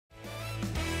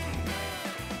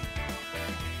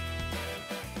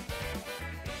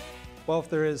Well, if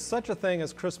there is such a thing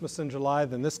as Christmas in July,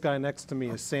 then this guy next to me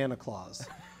is Santa Claus.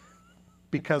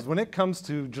 Because when it comes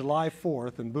to July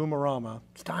 4th and Boom-A-Rama,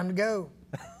 it's time to go.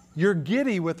 You're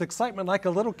giddy with excitement like a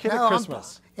little kid at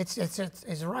Christmas.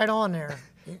 It's right on there.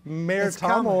 Mayor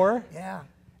Tom Moore. Yeah.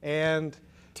 And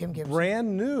Tim Gibson.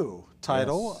 Brand new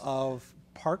title of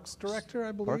Parks Director,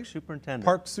 I believe. Park Superintendent.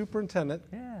 Park Superintendent,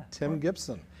 Tim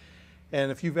Gibson.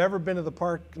 And if you've ever been to the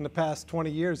park in the past 20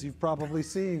 years, you've probably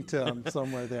seen Tim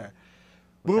somewhere there.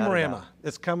 Boom-A-Rama,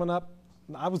 it's coming up.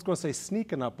 I was going to say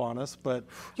sneaking up on us, but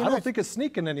I don't think it's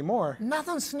sneaking anymore.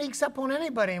 Nothing sneaks up on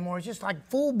anybody anymore. It's just like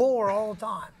full bore all the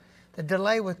time. The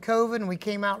delay with COVID, and we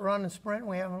came out running sprint, and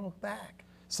we haven't looked back.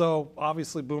 So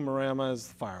obviously Boom-A-Rama is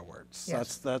the fireworks.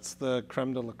 Yes. That's the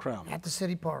creme de la creme. At the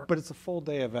city park. But it's a full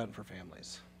day event for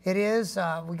families. It is.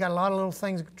 We got a lot of little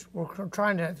things. We're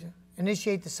trying to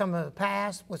initiate some of the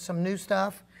past with some new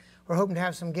stuff. We're hoping to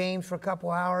have some games for a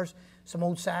couple hours, some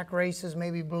old sack races,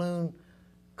 maybe balloon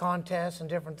contests and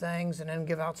different things, and then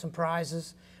give out some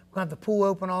prizes. We're going to have the pool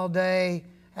open all day,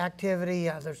 activity.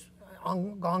 There's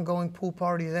ongoing pool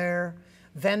party there.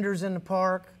 Vendors in the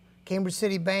park. Cambridge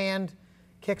City Band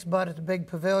kicks butt at the big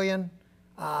pavilion.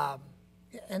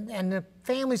 And the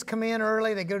families come in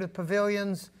early. They go to the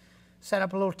pavilions, set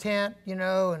up a little tent, you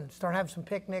know, and start having some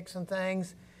picnics and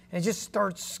things. And it just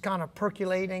starts kind of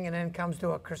percolating and then comes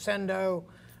to a crescendo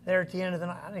there at the end of the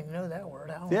night. I didn't even know that word.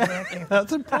 I don't know where that came from.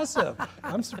 That's impressive.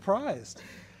 I'm surprised.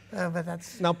 But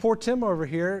that's... Now, poor Tim over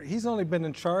here, he's only been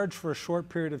in charge for a short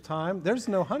period of time. There's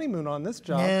no honeymoon on this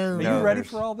job. No. Are you ready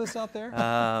for all this out there?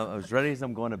 As ready as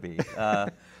I'm going to be.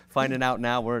 Finding out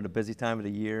now we're at a busy time of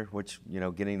the year, which, you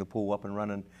know, getting the pool up and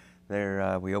running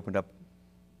there. We opened up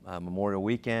Memorial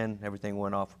Weekend. Everything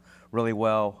went off really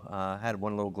well. Had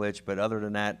one little glitch, but other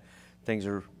than that, things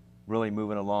are really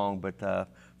moving along. But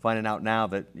finding out now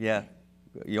that, yeah,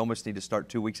 you almost need to start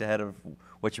 2 weeks ahead of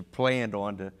what you planned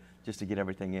on just to get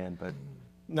everything in. But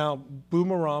now,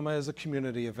 Boom-A-Rama is a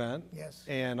community event. Yes.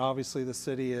 And obviously the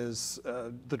city is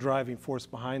the driving force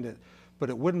behind it. But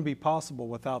it wouldn't be possible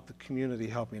without the community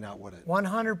helping out with it.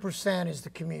 100% is the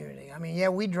community. I mean, yeah,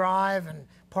 we drive and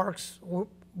parks,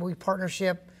 we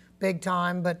partnership big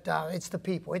time, but it's the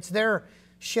people. It's their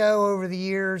show over the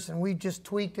years, and we've just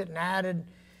tweaked it and added.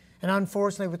 And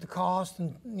unfortunately, with the cost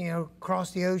and, you know,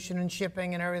 across the ocean and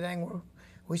shipping and everything,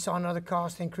 we saw another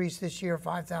cost increase this year of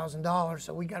 $5,000,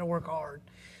 so we got to work hard.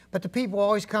 But the people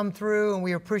always come through, and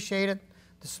we appreciate it.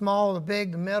 The small, the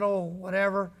big, the middle,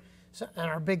 whatever. So, and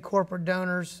our big corporate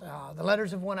donors, the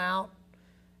letters have went out,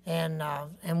 and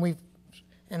we've,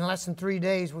 in less than 3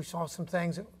 days, we saw some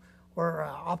things that were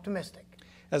optimistic.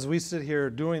 As we sit here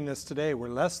doing this today, we're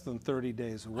less than 30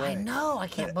 days away. I know, I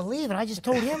can't believe it. I just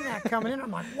told him that coming in. I'm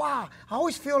like, wow. I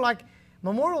always feel like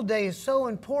Memorial Day is so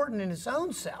important in its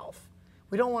own self.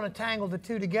 We don't want to tangle the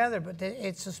two together, but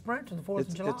it's a sprint to the 4th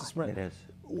of July. It's a sprint. it is.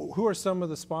 Who are some of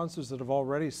the sponsors that have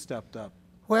already stepped up?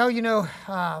 Well, you know,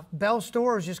 Bell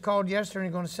Stores just called yesterday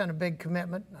and going to send a big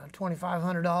commitment,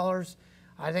 $2,500.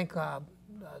 I think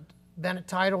Bennett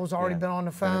Title has already been on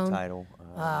the phone. Bennett Title.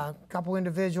 A couple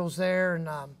individuals there, and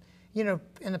you know,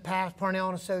 in the past, Parnell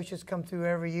and Associates come through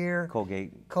every year.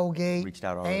 Colgate reached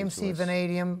out already AMC to us.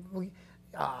 Vanadium,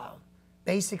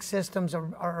 Basic Systems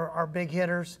are big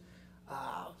hitters.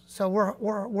 So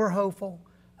we're hopeful.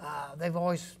 They've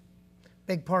always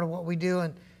big part of what we do,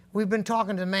 and we've been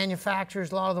talking to the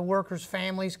manufacturers. A lot of the workers'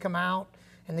 families come out,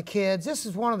 and the kids. This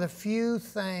is one of the few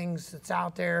things that's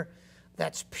out there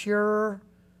that's pure.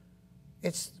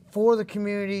 It's for the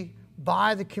community,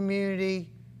 by the community,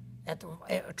 at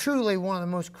truly one of the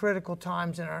most critical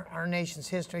times in our nation's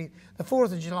history. The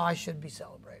 4th of July should be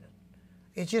celebrated.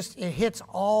 It hits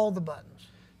all the buttons.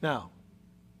 Now,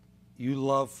 you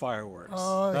love fireworks.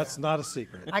 Oh, That's not a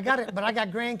secret. I got it, but I got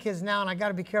grandkids now, and I got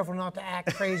to be careful not to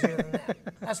act crazier than that.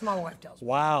 That's my wife tells me.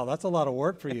 Wow, that's a lot of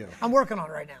work for you. I'm working on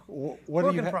it right now. What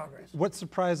Work in progress. What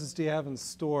surprises do you have in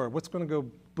store? What's going to go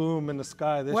boom in the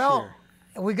sky this Well,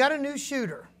 year? we got a new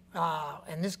shooter,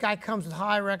 and this guy comes with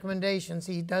high recommendations.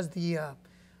 He does the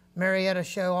Marietta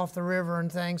show off the river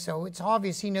and things, so it's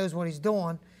obvious he knows what he's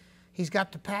doing. He's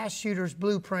got the past shooters'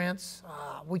 blueprints.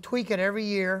 We tweak it every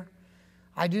year.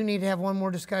 I do need to have one more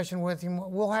discussion with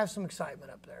him. We'll have some excitement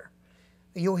up there.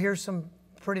 You'll hear some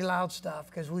pretty loud stuff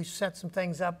because we set some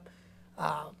things up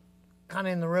kind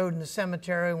of in the road in the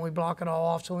cemetery, and we block it all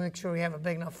off, so we make sure we have a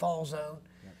big enough fall zone.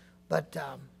 Yep. But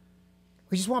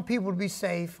we just want people to be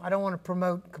safe. I don't want to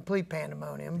promote complete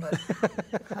pandemonium, but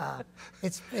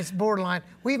it's borderline.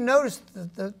 We've noticed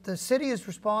the city is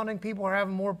responding. People are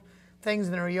having more things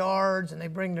in their yards, and they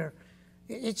bring their.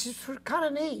 It's just kind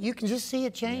of neat. You can just see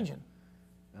it changing.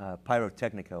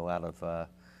 Pyrotechnico out of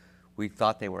we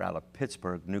thought they were out of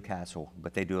Pittsburgh, Newcastle,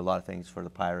 but they do a lot of things for the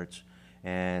Pirates.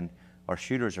 And our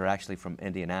shooters are actually from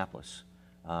Indianapolis,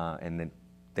 and then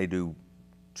they do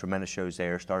tremendous shows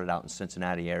there. Started out in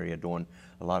Cincinnati area doing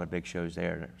a lot of big shows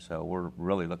there. So we're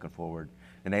really looking forward.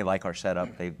 And they like our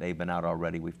setup. They've been out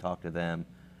already. We've talked to them.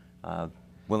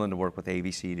 Willing to work with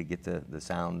AVC to get the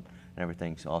sound and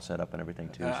everything all set up and everything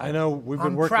too. So. I know we've been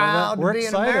I'm working on proud that. to We're be an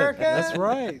excited. American. That's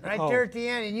right. Right there at the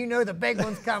end, and you know the big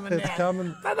one's coming. It's down.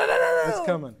 coming. It's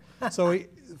coming. So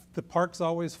the park's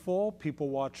always full. People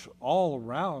watch all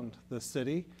around the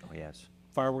city. Oh yes.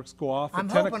 Fireworks go off I'm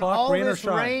at 10 hoping o'clock, all rain or this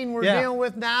shine. rain we're dealing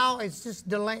with now, it's just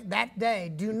delayed that day.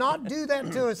 Do not do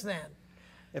that to us then.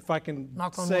 If I can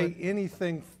Knock on say wood.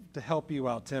 anything to help you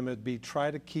out, Tim, it'd be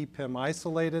try to keep him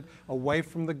isolated, away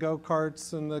from the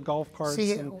go-karts and the golf carts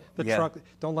See, and the Yeah. truck.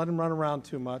 Don't let him run around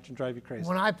too much and drive you crazy.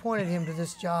 When I appointed him to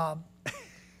this job,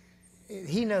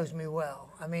 he knows me well.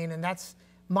 I mean, and that's,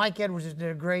 Mike Edwards did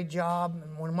a great job.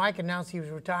 And when Mike announced he was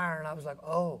retiring, I was like,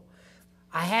 oh,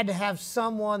 I had to have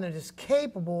someone that is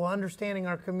capable of understanding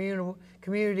our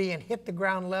community and hit the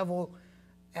ground level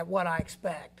at what I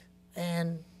expect.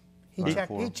 And he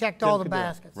checked all the Tim can do it.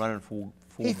 baskets. Running full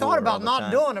He bore thought all about the not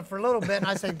time. doing it for a little bit, and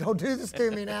I said, don't do this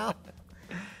to me now.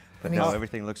 But And no, he's-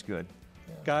 everything looks good.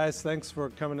 Guys, thanks for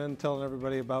coming in and telling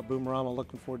everybody about Boom-A-Rama.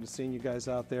 Looking forward to seeing you guys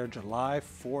out there July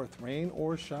 4th, rain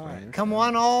or shine. Come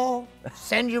on all,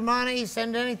 send your money,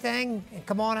 send anything, and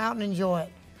come on out and enjoy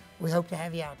it. We hope to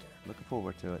have you out there. Looking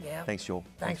forward to it. Yeah. Thanks, Joel.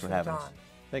 Thanks for for having the us. time.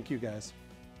 Thank you, guys.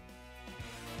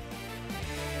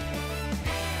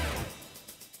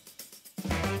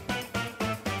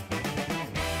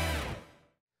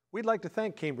 We'd like to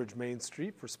thank Cambridge Main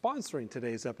Street for sponsoring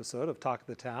today's episode of Talk of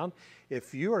the Town.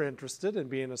 If you are interested in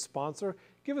being a sponsor,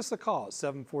 give us a call at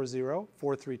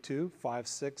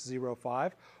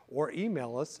 740-432-5605 or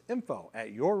email us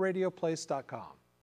info@yourradioplace.com.